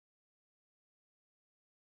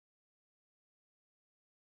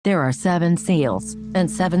There are 7 seals, and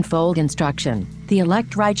sevenfold instruction. The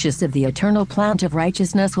elect righteous of the eternal plant of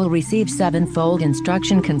righteousness will receive sevenfold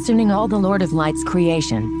instruction concerning all the Lord of Light's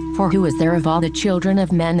creation. For who is there of all the children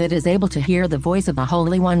of men that is able to hear the voice of the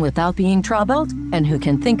Holy One without being troubled? And who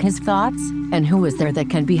can think his thoughts? And who is there that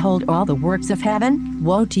can behold all the works of heaven?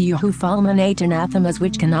 Woe to you who fulminate anathemas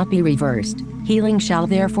which cannot be reversed. Healing shall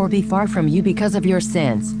therefore be far from you because of your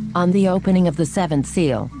sins. On the opening of the 7th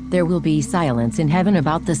seal, there will be silence in heaven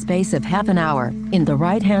about the space of half an hour. In the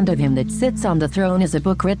right hand of him that sits on the throne is a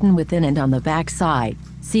book written within and on the back side,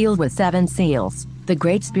 sealed with 7 seals. The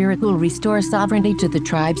Great Spirit will restore sovereignty to the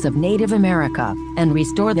tribes of Native America, and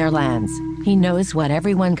restore their lands. He knows what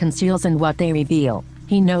everyone conceals and what they reveal.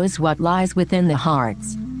 He knows what lies within the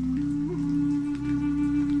hearts.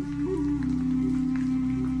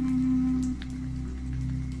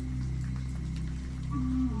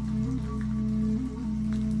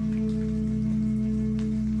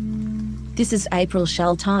 This is April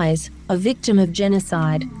Schulthies, a victim of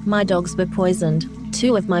genocide. My dogs were poisoned,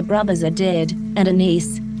 2 of my brothers are dead, and a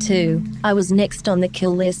niece, too. I was next on the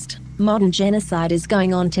kill list. Modern genocide is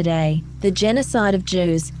going on today. The genocide of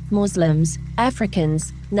Jews, Muslims,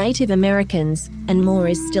 Africans, Native Americans, and more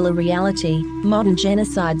is still a reality. Modern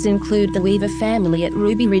genocides include the Weaver family at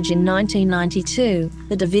Ruby Ridge in 1992,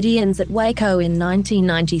 the Davidians at Waco in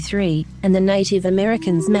 1993, and the Native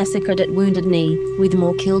Americans massacred at Wounded Knee, with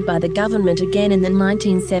more killed by the government again in the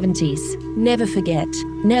 1970s. Never forget.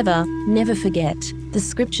 Never, never forget. The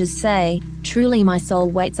scriptures say, "Truly my soul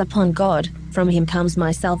waits upon God, from him comes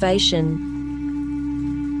my salvation."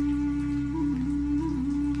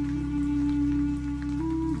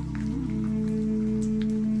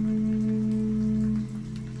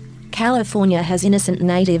 California has innocent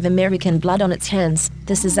Native American blood on its hands.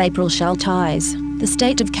 This is April Schulthies. The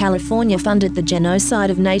state of California funded the genocide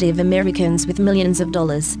of Native Americans with millions of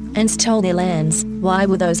dollars, and stole their lands. Why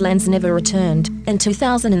were those lands never returned? In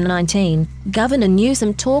 2019, Governor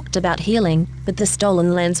Newsom talked about healing, but the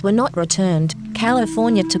stolen lands were not returned.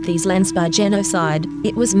 California took these lands by genocide.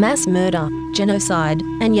 It was mass murder, genocide,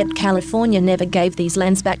 and yet California never gave these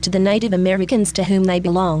lands back to the Native Americans to whom they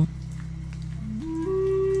belong.